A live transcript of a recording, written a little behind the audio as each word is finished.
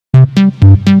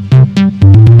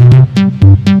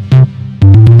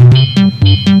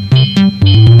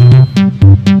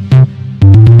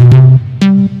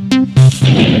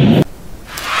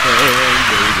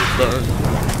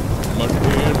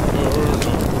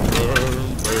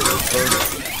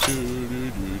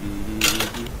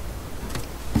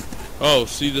Oh,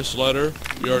 see this letter?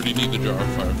 You already need the jar of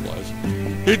fireflies.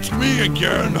 It's me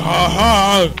again,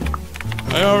 haha!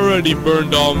 I already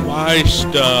burned all my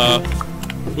stuff.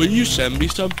 Will you send me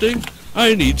something?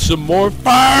 I need some more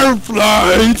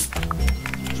fireflies!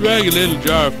 Drag a little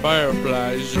jar of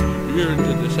fireflies here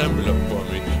into this envelope for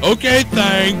me. Okay,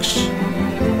 thanks!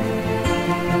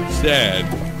 Sad.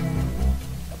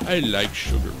 I like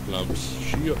Sugar Plumps.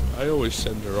 I always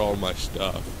send her all my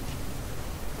stuff.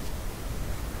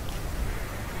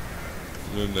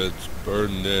 And then let's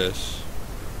burn this.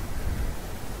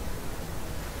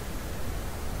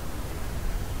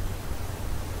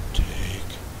 Take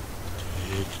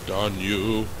it on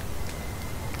you.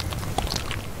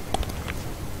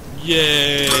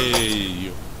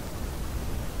 Yay!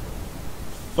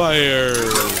 Fire!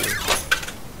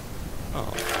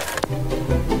 Oh.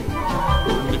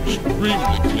 Burned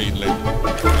extremely cleanly.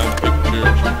 And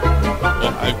pictures.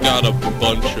 Well, I've got a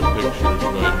bunch of pictures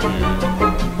right here.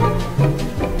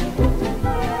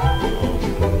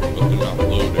 But they're not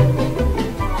loading.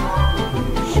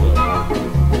 So,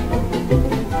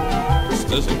 what's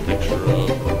this a picture of?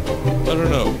 I don't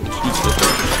know. It's useless.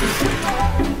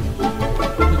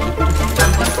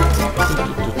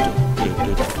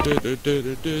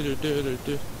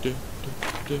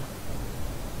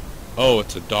 Oh,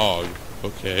 it's a dog.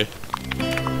 Okay.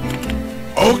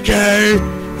 Okay!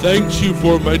 Thanks you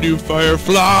for my new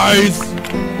fireflies!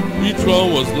 Each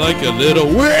one was like a little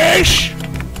wish!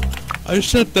 I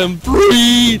set them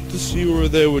free to see where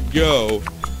they would go,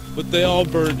 but they all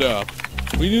burned up.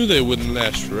 We knew they wouldn't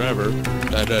last forever.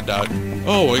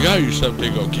 Oh, I got you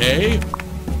something, okay?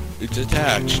 It's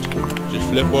attached. Just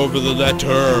flip over the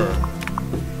letter.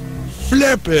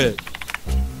 Flip it!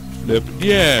 Flip it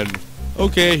again.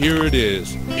 Okay, here it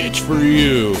is. It's for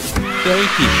you.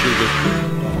 Thank you, Sugar.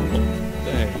 Oh,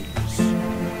 thanks.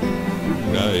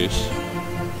 Nice.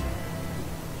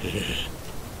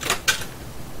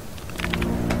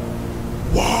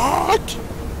 What?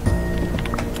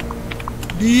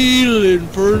 The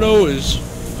Inferno is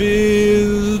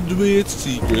filled with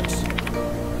secrets.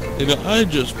 And I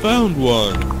just found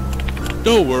one.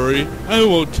 Don't worry, I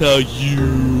won't tell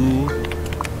you.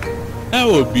 That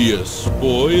would be a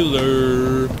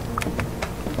spoiler.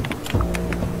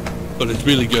 But it's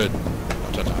really good.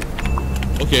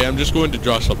 Okay, I'm just going to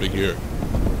draw something here.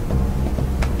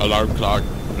 Alarm clock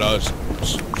plus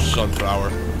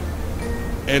sunflower.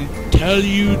 And tell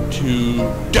you to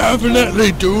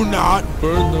definitely do not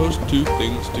burn those two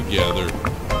things together.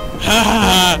 Ha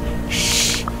ha!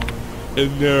 Shh!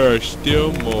 And there are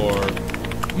still more.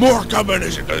 More coming!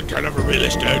 Is it kind of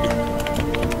realistic?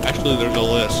 Actually, there's a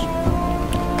list.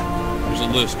 There's a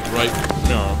list right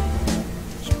now.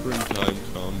 Springtime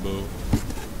combo.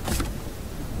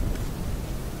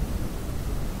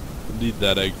 Need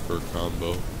that egg for a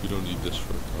combo. You don't need this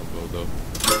for a combo though.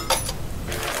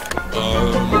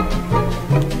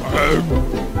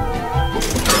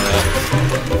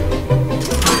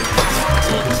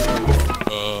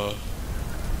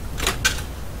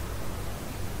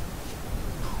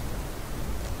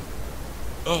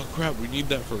 Oh crap, we need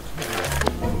that for a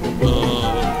combo.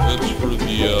 That's for the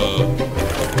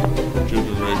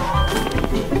generation.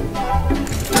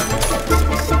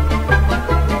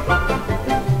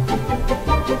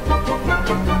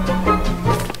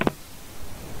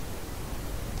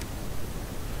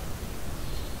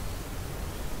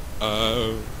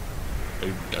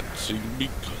 I'm dancing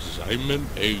because I'm an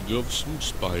egg of some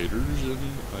spiders and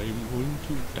I'm going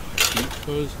to die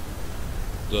because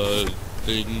the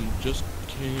thing just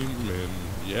came in.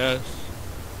 Yes.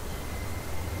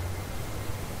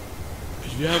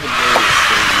 If you haven't noticed,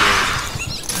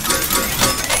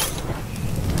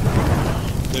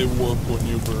 they warp when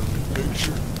you burn the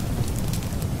picture.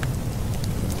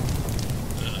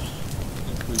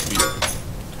 Creepy.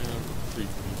 Kind of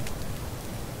creepy.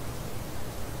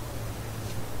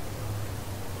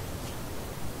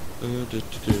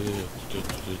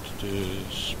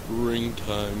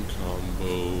 Springtime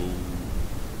combo.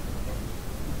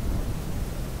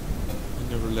 I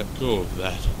never let go of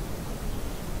that.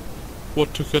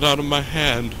 What took it out of my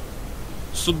hand?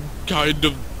 Some kind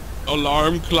of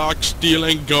alarm clock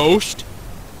stealing ghost?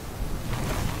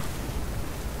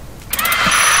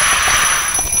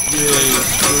 Yay,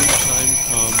 springtime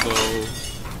combo.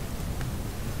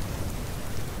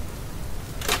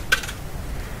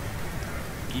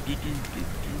 Do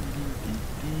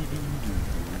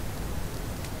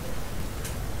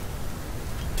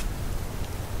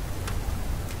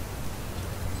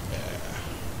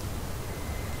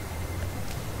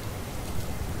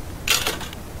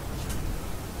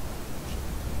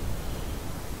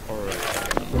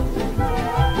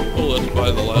Oh, let's buy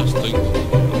the last thing.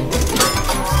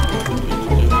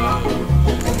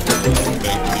 Banky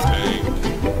bank.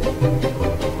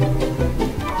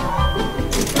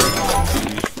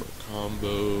 Use for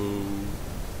combo.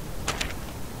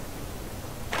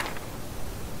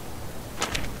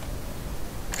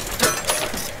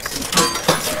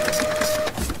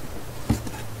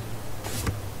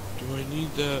 Do I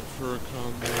need that for a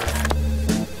combo?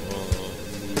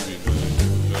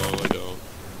 No, I don't.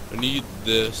 I need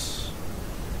this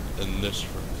and this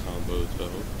for a combo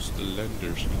though. It's the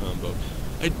lender's combo.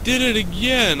 I did it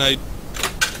again! I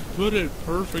put it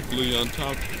perfectly on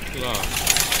top of the clock.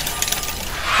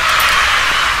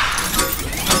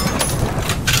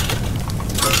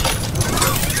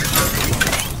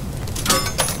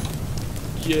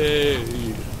 Yay!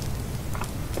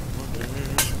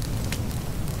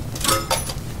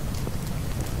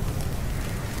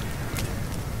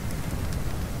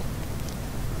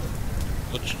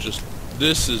 Let's just...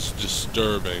 This is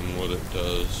disturbing what it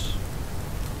does.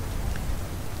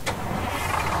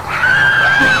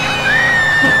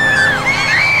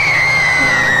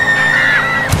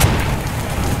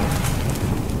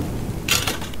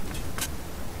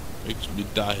 Makes me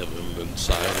die a little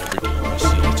inside every time I see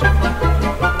it.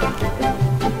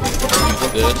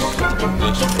 This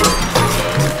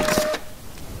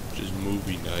which is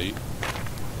movie night.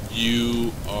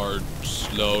 You are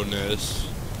slowness.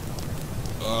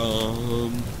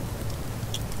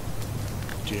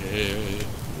 Yeah,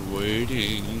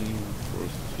 waiting for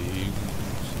things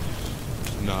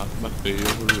is not my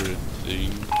favorite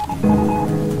thing.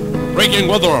 Breaking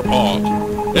weather report.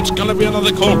 It's gonna be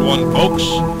another cold one, folks.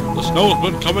 The snow's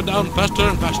been coming down faster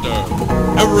and faster.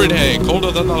 Every day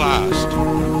colder than the last.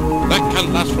 That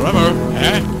can't last forever,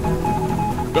 eh?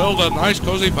 Build a nice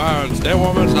cozy fire and stay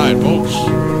warm inside, folks.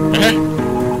 Eh?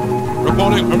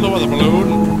 Reporting from the weather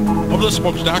balloon. Over the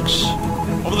smokestacks,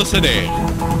 over the city,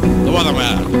 the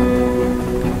weatherman.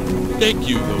 Thank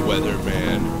you, the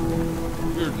weatherman.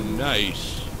 You're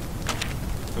nice.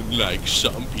 Unlike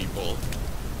some people.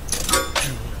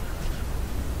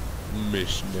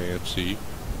 Miss Nancy.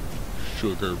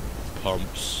 Sugar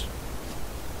Pumps.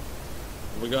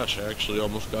 Oh my gosh, I actually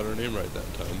almost got her name right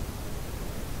that time.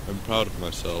 I'm proud of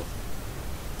myself.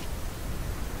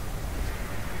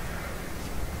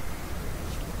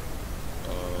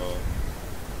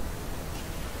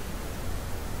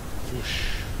 Whoosh.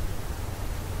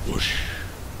 Whoosh.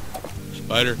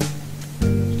 Spider.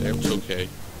 Stamps okay.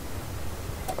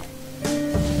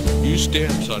 Use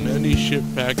stamps on any ship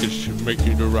package to make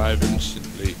it arrive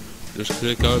instantly. Just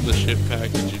click on the ship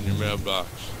package in your mailbox.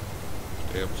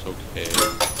 Stamps okay.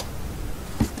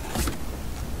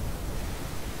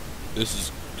 This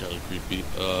is kind of creepy.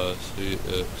 See,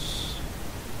 it's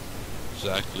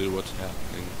exactly what's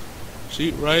happening.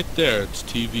 See, right there, it's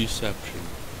TVception.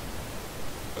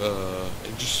 I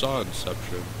just saw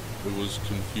Inception. It was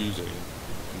confusing. It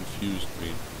confused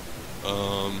me.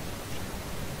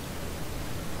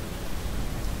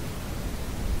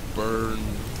 Burn.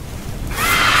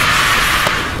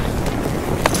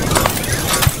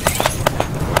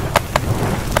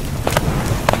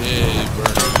 Yay,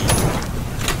 burn.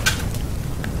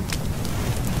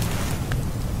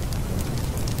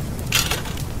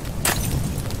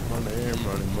 Money,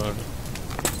 money, money.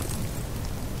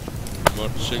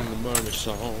 Sing the money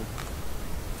song.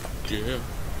 Yeah.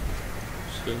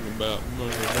 Sing about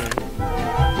money.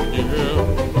 Yeah.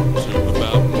 Sing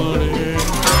about money. Yeah.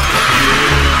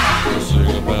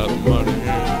 Sing about money.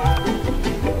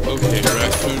 Okay,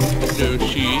 raccoon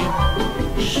Nochi.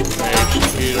 Smash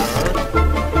Peter.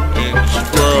 And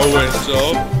squirrel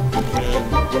whistle.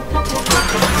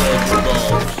 And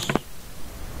balls.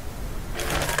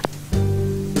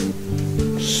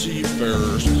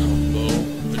 Seafarers combo.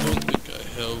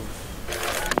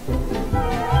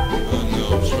 No,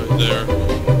 it's right there.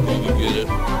 You can get it.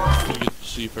 You get the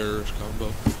Seafarers combo.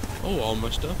 Oh, all my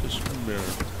stuff is from there.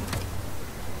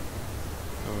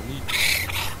 Oh, neat.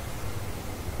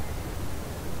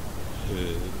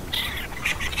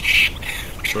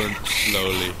 Burnt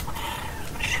slowly.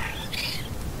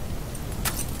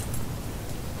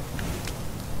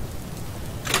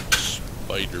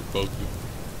 Spider bug.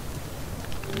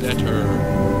 Letter.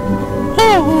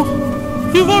 Oh!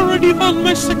 You've already found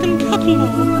my second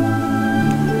catalog.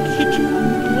 Did you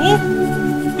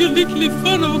know? Your little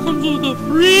Inferno comes with a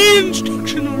free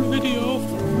instructional video.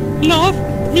 Love,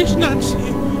 Miss Nancy.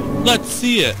 Let's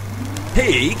see it.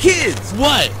 Hey, kids!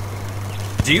 What?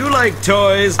 Do you like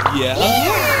toys?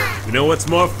 Yeah? You know what's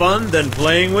more fun than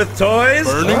playing with toys?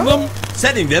 Burning them?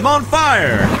 Setting them on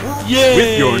fire! Yay!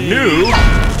 With your new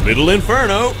Little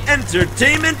Inferno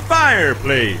Entertainment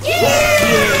Fireplace!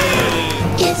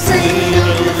 It's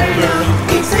Little Inferno,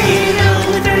 it's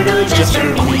Little Inferno just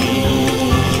for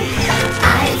me.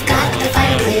 I've got the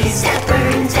fireplace that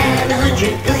burns at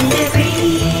 100 billion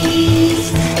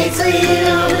degrees. It's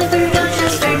Little Inferno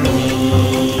just for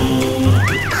me.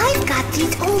 I've got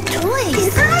these old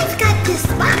toys, and I've got this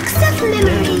box of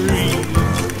memories.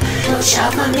 We'll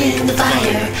shove them in the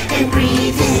fire and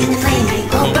breathe in the flaming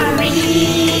potpourri.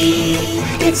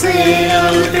 It's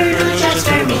Little Inferno just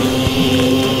for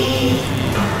me.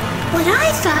 When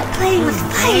I thought playing with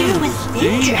fire was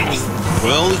dangerous.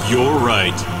 Well, you're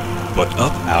right. But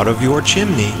up out of your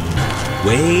chimney,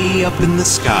 way up in the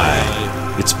sky,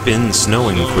 it's been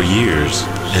snowing for years,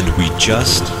 and we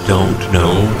just don't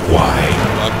know why.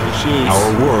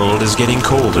 Our world is getting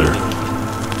colder.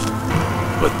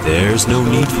 But there's no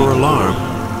need for alarm.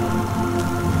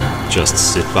 Just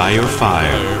sit by your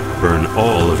fire, burn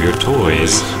all of your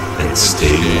toys, and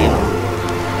stay warm.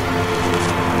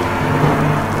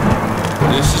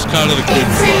 This is kind of the good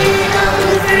It's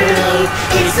Little Inferno,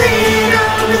 it's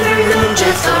Little Inferno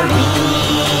just for me.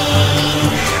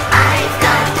 I've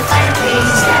got the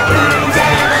fireplace that burns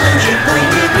at 100 point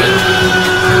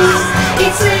degrees.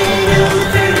 It's Little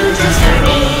Inferno just for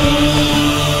me.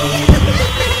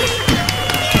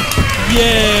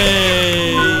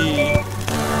 Yay!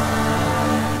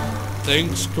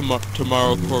 Thanks,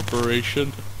 Camaro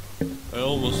Corporation. I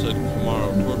almost said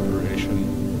Camaro Corporation.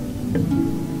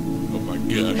 Oh my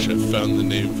gosh, I found the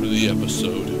name for the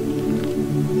episode.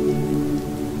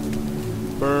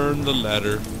 Burn the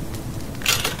ladder.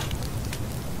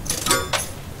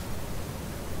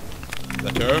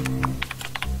 Letter?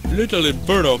 Little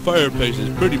Inferno Fireplace is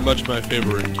pretty much my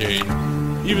favorite game,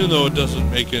 even though it doesn't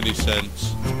make any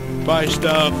sense. Buy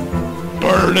stuff,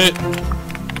 burn it,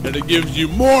 and it gives you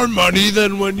more money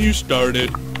than when you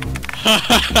started.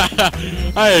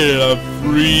 I love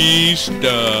free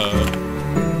stuff.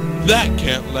 That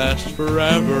can't last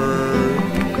forever.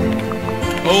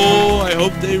 Oh, I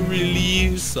hope they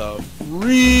release a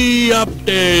free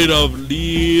update of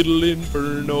Little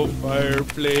Inferno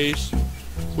Fireplace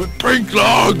with pink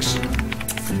logs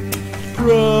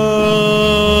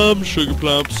from Sugar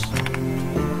Plumps.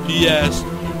 P.S.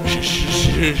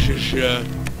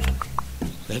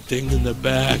 That thing in the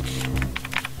back,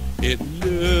 it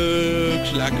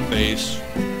looks like a face,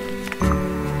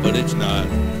 but it's not.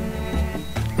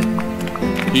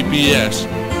 PPS,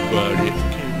 buddy.